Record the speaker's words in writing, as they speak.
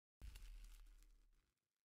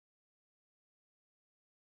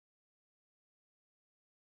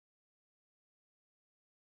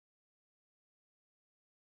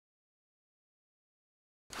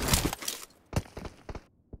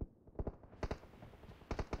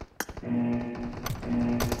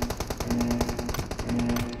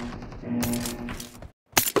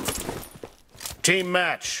Team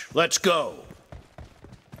match, let's go.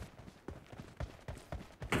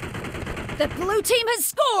 The blue team has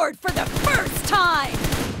scored for the first time!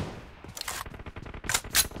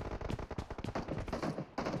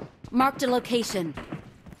 Marked a location.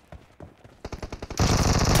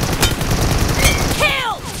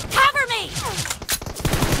 Kill! Cover me!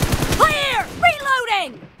 Clear!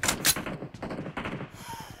 Reloading!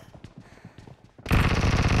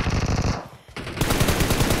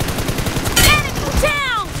 Enemy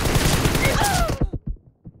down!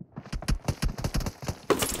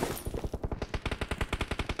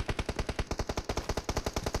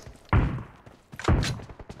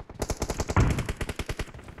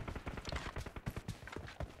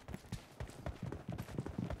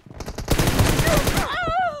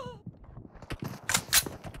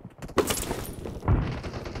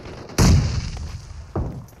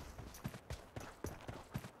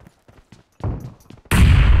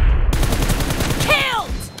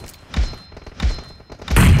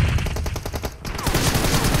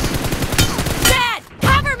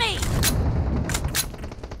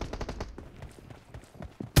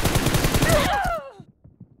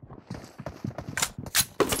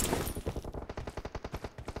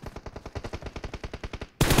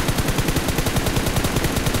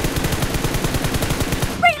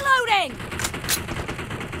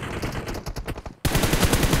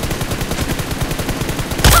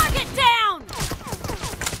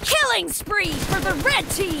 Spree for the red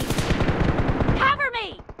team! Cover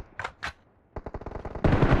me!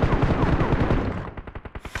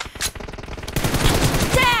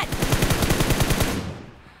 Dead!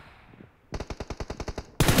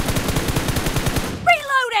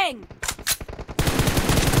 Reloading!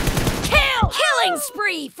 Killing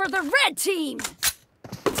spree for the red team!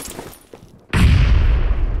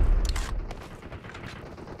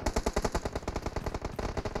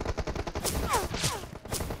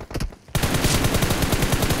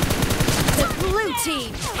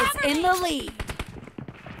 Team is in the lead.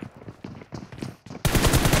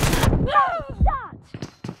 Shot!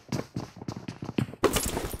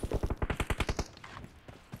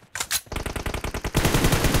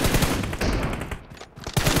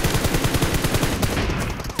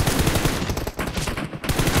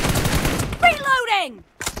 Reloading!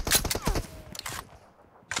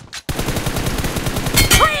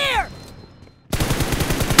 Clear!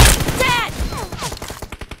 Dead!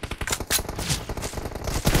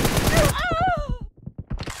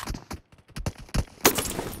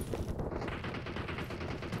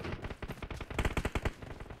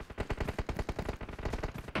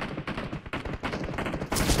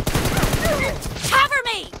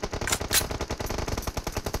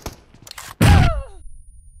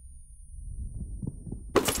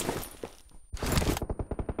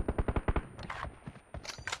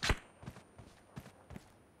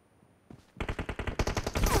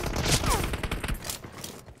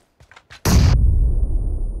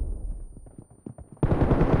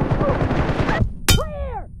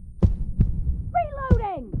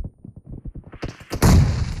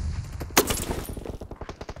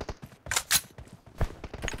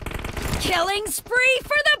 Killing spree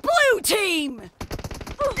for the blue team!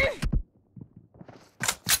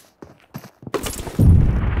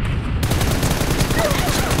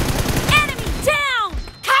 Enemy down!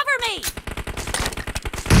 Cover me!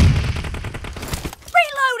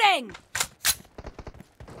 Reloading!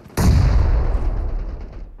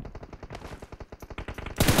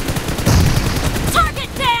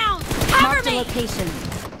 Target down! Cover me! Location.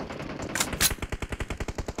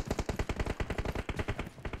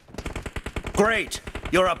 Great!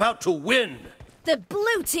 You're about to win! The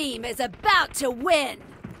blue team is about to win!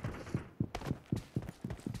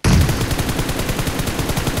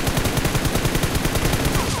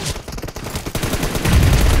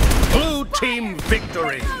 Blue team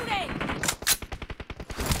victory!